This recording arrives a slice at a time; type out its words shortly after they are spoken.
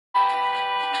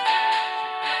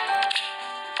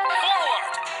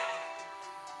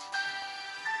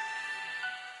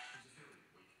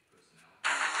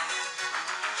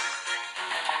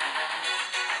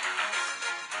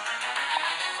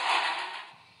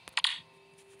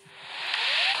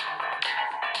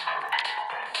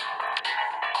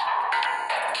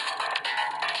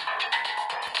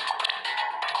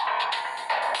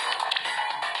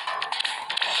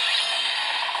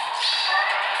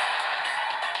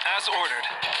As ordered.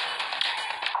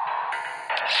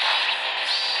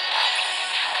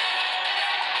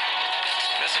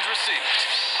 Message received.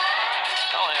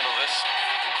 I'll handle this.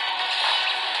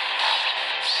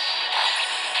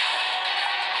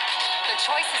 The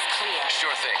choice is clear.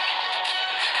 Sure thing.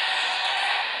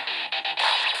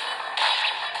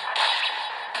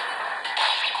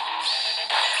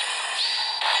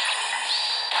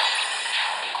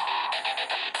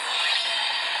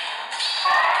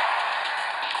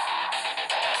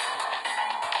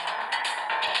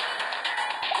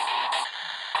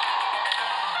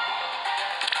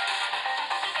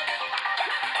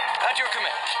 At your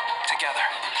command. Together.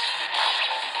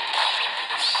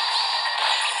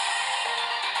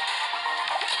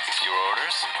 Your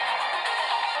orders?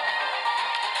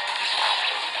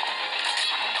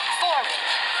 Forward.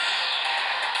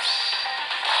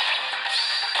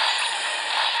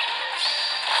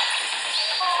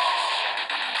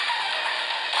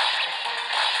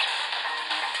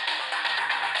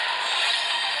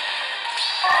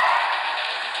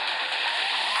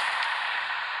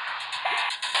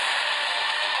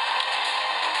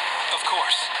 Of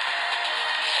course.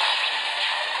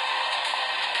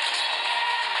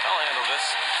 I'll handle this.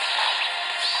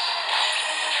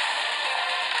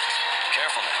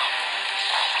 Careful now.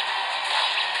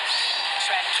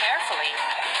 Tread carefully.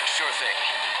 Sure thing.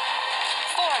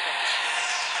 Forward.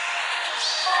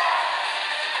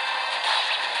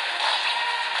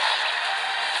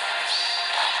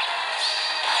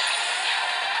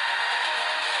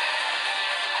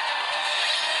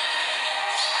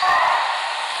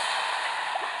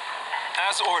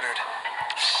 As ordered.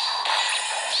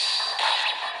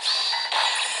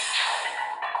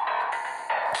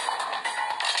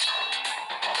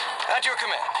 At your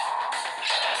command.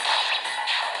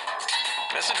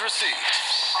 Message received.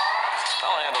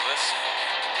 I'll handle this.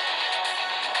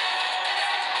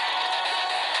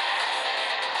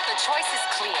 The choice is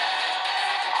clear.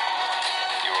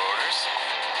 Your orders?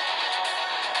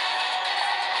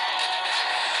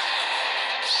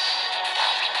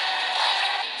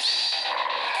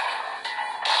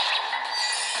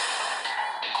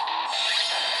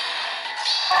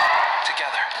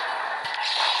 Together.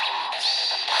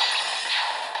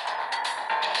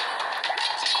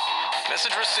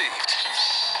 Message received.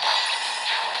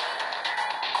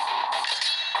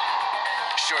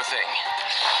 Sure thing.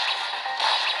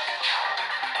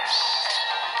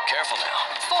 Careful now.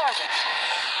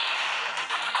 Forward.